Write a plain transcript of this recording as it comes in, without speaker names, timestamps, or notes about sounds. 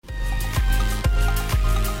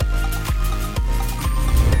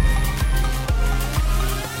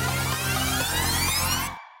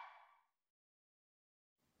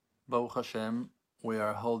Baruch Hashem, we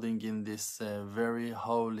are holding in this very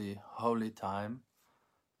holy time.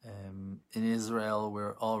 In Israel,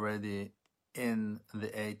 we're already in the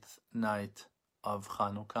 8th night of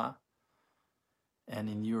Hanukkah, and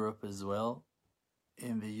in Europe as well.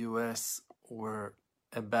 In the US, we're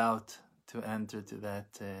about to enter to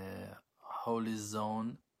that holy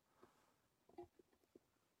zone.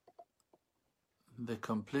 The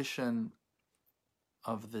completion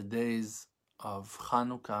of the days of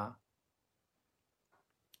Hanukkah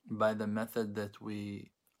by the method that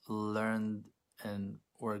we learned and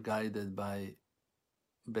were guided by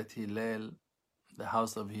Bet Hillel, the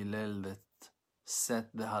house of Hillel, that set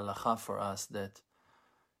the halacha for us, that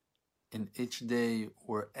in each day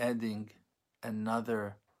we're adding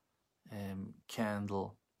another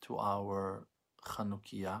candle to our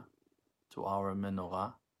Chanukiah, to our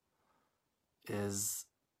menorah, is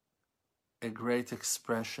a great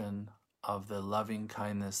expression of the loving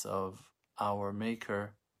kindness of our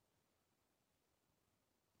Maker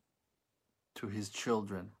to his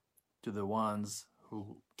children, to the ones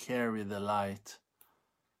who carry the light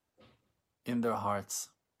in their hearts.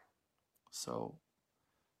 So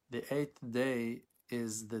the 8th day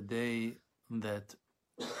is the day that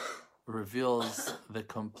reveals the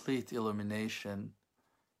complete illumination,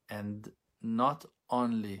 and not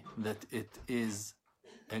only that it is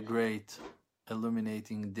a great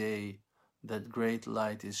illuminating day, that great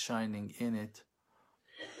light is shining in it,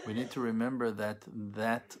 we need to remember that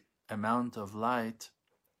that amount of light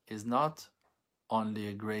is not only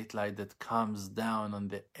a great light that comes down on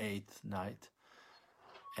the 8th night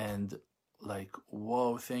and like,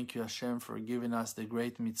 whoa, thank you Hashem for giving us the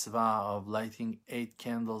great mitzvah of lighting 8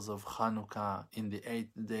 candles of Hanukkah in the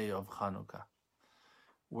 8th day of Hanukkah.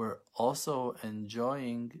 We're also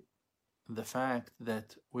enjoying the fact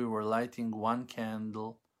that we were lighting 1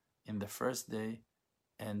 candle in the first day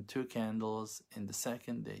and 2 candles in the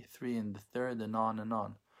second day, 3 in the third, and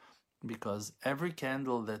on, because every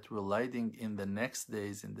candle that we're lighting in the next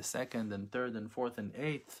days, in the second and third and fourth and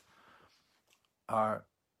 8th, are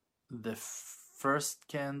the first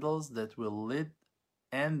candles that were lit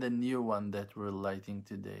and the new one that we're lighting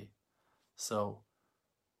today. So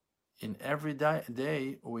in every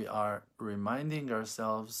day we are reminding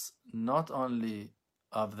ourselves not only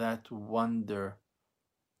of that wonder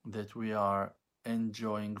that we are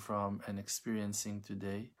enjoying from and experiencing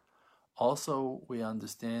today, also we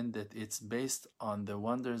understand that it's based on the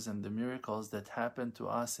wonders and the miracles that happened to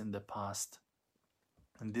us in the past.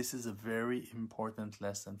 And this is a very important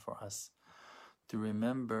lesson for us, to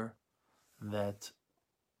remember that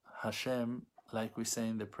Hashem, like we say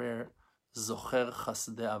in the prayer, Zocher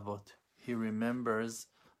Chasdei Avot, he remembers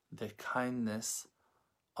the kindness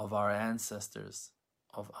of our ancestors,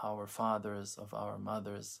 of our fathers, of our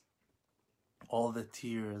mothers, all the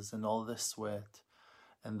tears and all the sweat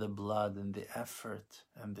and the blood and the effort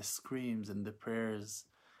and the screams and the prayers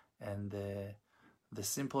and the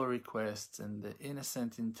simple requests and the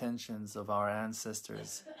innocent intentions of our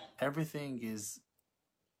ancestors. Everything is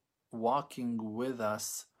walking with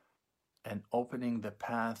us and opening the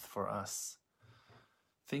path for us.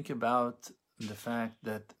 Think about the fact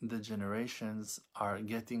that the generations are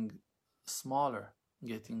getting smaller,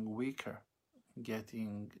 getting weaker,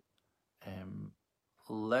 getting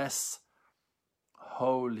less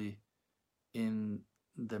holy in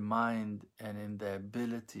the mind and in the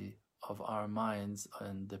ability of our minds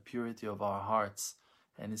and the purity of our hearts.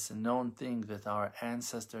 And it's a known thing that our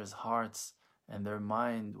ancestors' hearts and their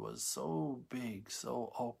mind was so big,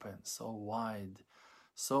 so open, so wide,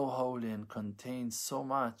 so holy, and contained so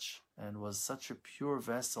much, and was such a pure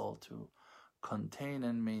vessel to contain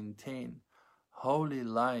and maintain holy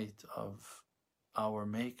light of our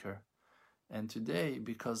Maker. And today,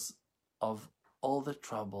 because of all the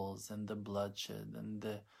troubles and the bloodshed and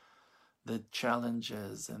the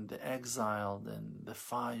challenges and the exile and the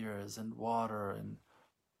fires and water and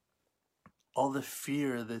all the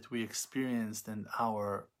fear that we experienced, and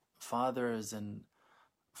our fathers and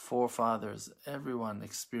forefathers, everyone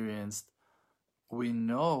experienced, we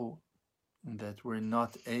know that we're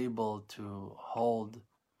not able to hold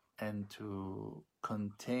and to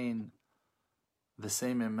contain the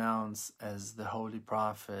same amounts as the holy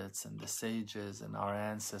prophets and the sages and our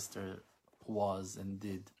ancestor was and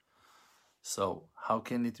did. So how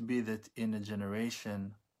can it be that in a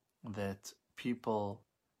generation that people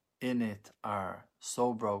in it are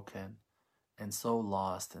so broken and so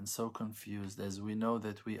lost and so confused as we know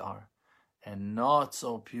that we are, and not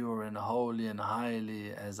so pure and holy and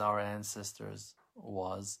highly as our ancestors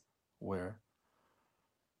were?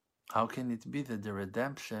 How can it be that the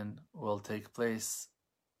redemption will take place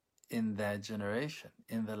in that generation,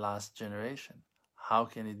 in the last generation. How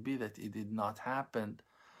can it be that it did not happen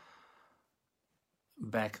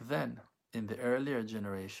back then, in the earlier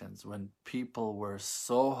generations, when people were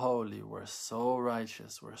so holy, were so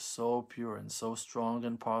righteous, were so pure and so strong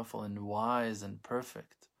and powerful and wise and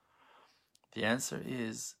perfect? The answer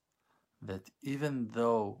is that even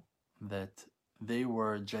though that they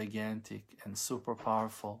were gigantic and super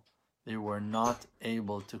powerful, they were not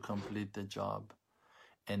able to complete the job.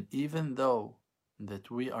 And even though that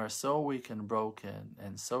we are so weak and broken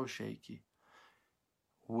and so shaky,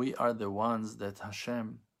 we are the ones that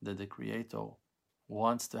Hashem, the Creator,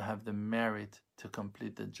 wants to have the merit to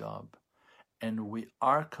complete the job. And we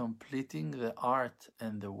are completing the art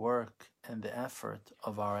and the work and the effort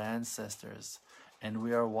of our ancestors. And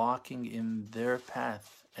we are walking in their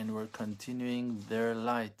path, and we're continuing their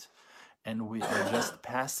light. And we are just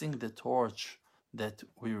passing the torch that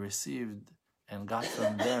we received and got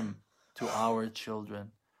from them to our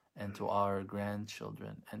children and to our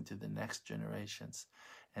grandchildren and to the next generations.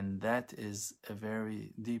 And that is a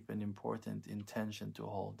very deep and important intention to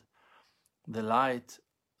hold. The light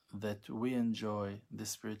that we enjoy, the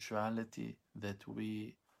spirituality that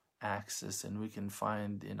we access and we can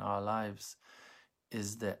find in our lives,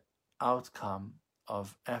 is the outcome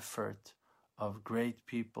of effort of great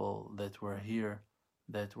people that were here,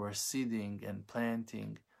 that were seeding and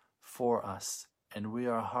planting for us, and we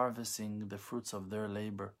are harvesting the fruits of their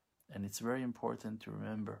labor. And it's very important to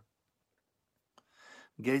remember,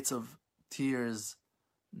 gates of tears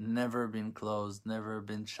never been closed, never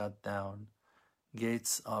been shut down.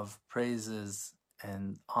 Gates of praises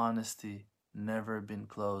and honesty never been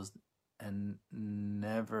closed and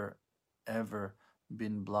never ever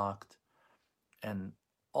been blocked. And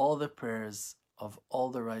all the prayers of all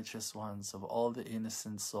the righteous ones, of all the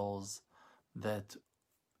innocent souls that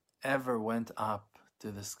ever went up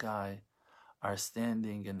to the sky, are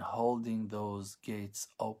standing and holding those gates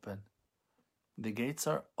open. The gates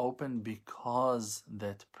are open because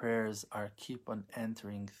that prayers are keep on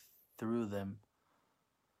entering through them.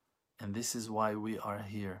 And this is why we are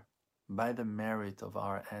here, by the merit of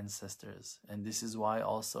our ancestors. And this is why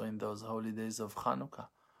also in those holy days of Chanukah,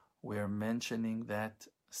 we are mentioning that,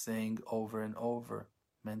 saying over and over,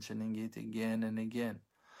 mentioning it again and again,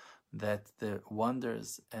 that the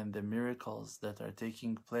wonders and the miracles that are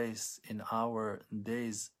taking place in our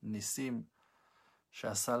days, Nisim,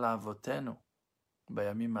 Sha'asa la'avotenu,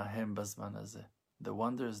 bayamim hahem bazman hazeh. The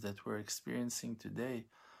wonders that we're experiencing today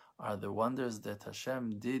are the wonders that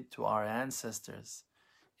Hashem did to our ancestors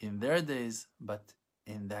in their days, but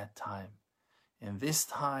in that time. In this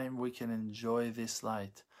time, we can enjoy this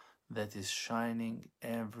light that is shining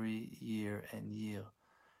every year and year.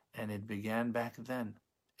 And it began back then,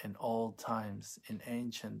 in old times, in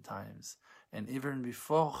ancient times, and even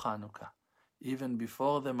before Chanukah, even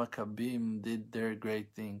before the Maccabim did their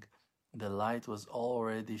great thing, the light was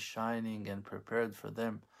already shining and prepared for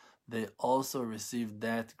them. They also received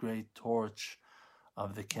that great torch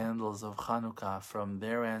of the candles of Chanukah from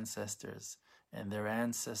their ancestors, and their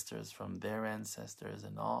ancestors from their ancestors,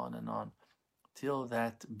 and on, till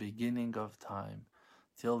that beginning of time,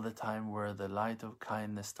 till the time where the light of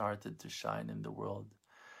kindness started to shine in the world.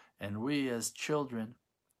 And we as children,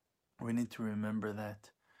 we need to remember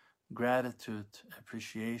that gratitude,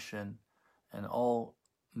 appreciation, and all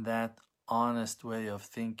that honest way of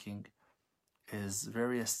thinking is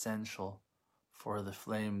very essential for the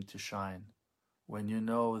flame to shine. When you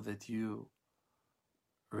know that you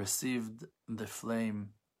received the flame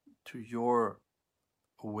to your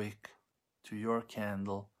wick, to your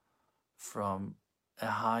candle, from a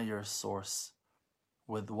higher source.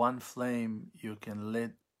 With one flame you can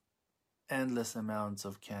lit endless amounts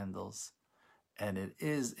of candles, and it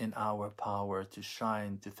is in our power to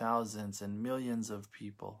shine to thousands and millions of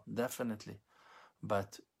people, definitely.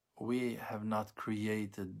 But we have not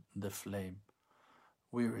created the flame.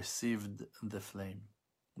 We received the flame.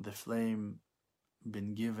 The flame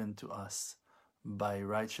been given to us by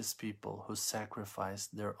righteous people who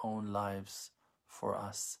sacrificed their own lives for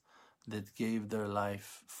us, that gave their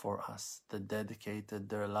life for us, that dedicated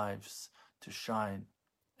their lives to shine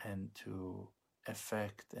and to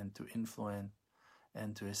affect and to influence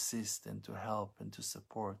and to assist and to help and to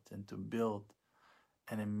support and to build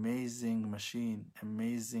an amazing machine,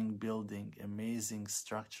 amazing building, amazing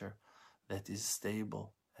structure that is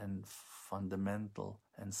stable and fundamental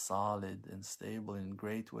and solid and stable in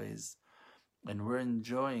great ways. And we're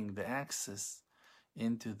enjoying the access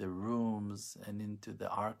into the rooms and into the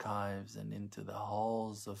archives and into the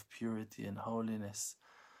halls of purity and holiness,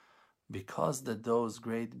 because that those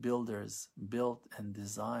great builders built and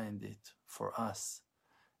designed it for us.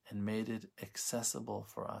 and made it accessible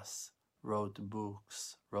for us, wrote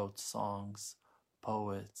books, wrote songs,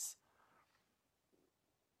 poets,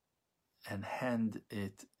 and hand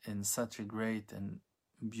it in such a great and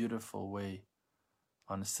beautiful way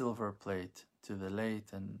on a silver plate to the late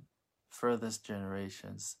and furthest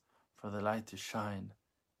generations, for the light to shine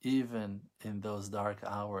even in those dark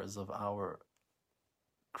hours of our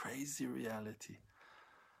crazy reality.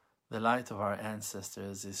 The light of our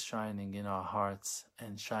ancestors is shining in our hearts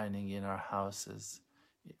and shining in our houses,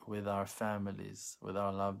 with our families, with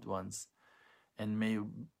our loved ones. And may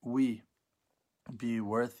we be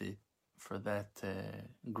worthy for that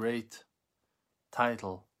great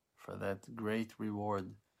title, for that great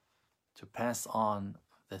reward, to pass on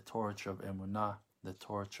the torch of Emunah, the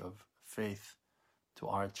torch of faith, to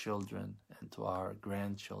our children and to our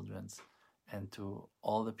grandchildren's, and to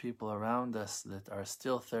all the people around us that are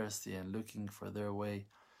still thirsty and looking for their way,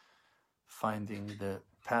 finding the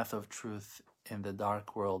path of truth in the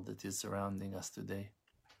dark world that is surrounding us today.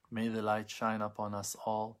 May the light shine upon us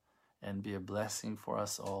all and be a blessing for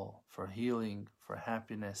us all, for healing, for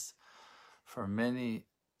happiness, for many,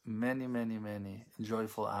 many, many, many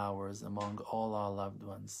joyful hours among all our loved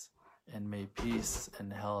ones. And may peace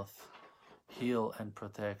and health heal and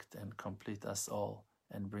protect and complete us all,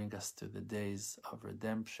 and bring us to the days of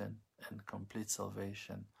redemption and complete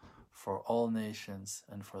salvation for all nations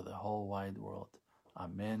and for the whole wide world.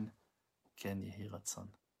 Amen. Ken Yehi Ratzon.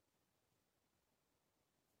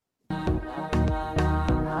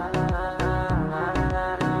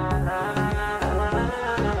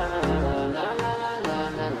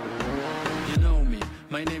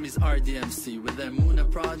 My name is RDMC with the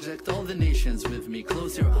Emunah Project, all the nations with me.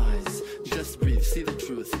 Close your eyes, just breathe, see the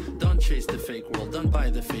truth. Don't chase the fake world, don't buy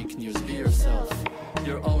the fake news. Be yourself,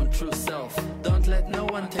 your own true self. Don't let no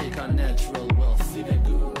one take our natural wealth. See the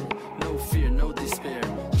good, no fear, no despair.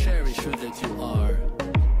 Cherish who that you are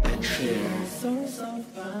and share. Source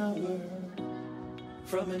of power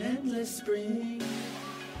from an endless spring,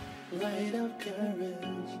 light of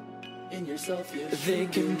courage in yourself, yes. They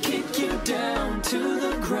can kick you down to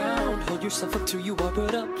the ground. Hold yourself up till you are,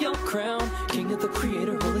 put up your crown. King of the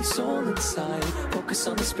Creator, holy soul inside. Focus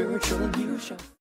on the spiritual and you shall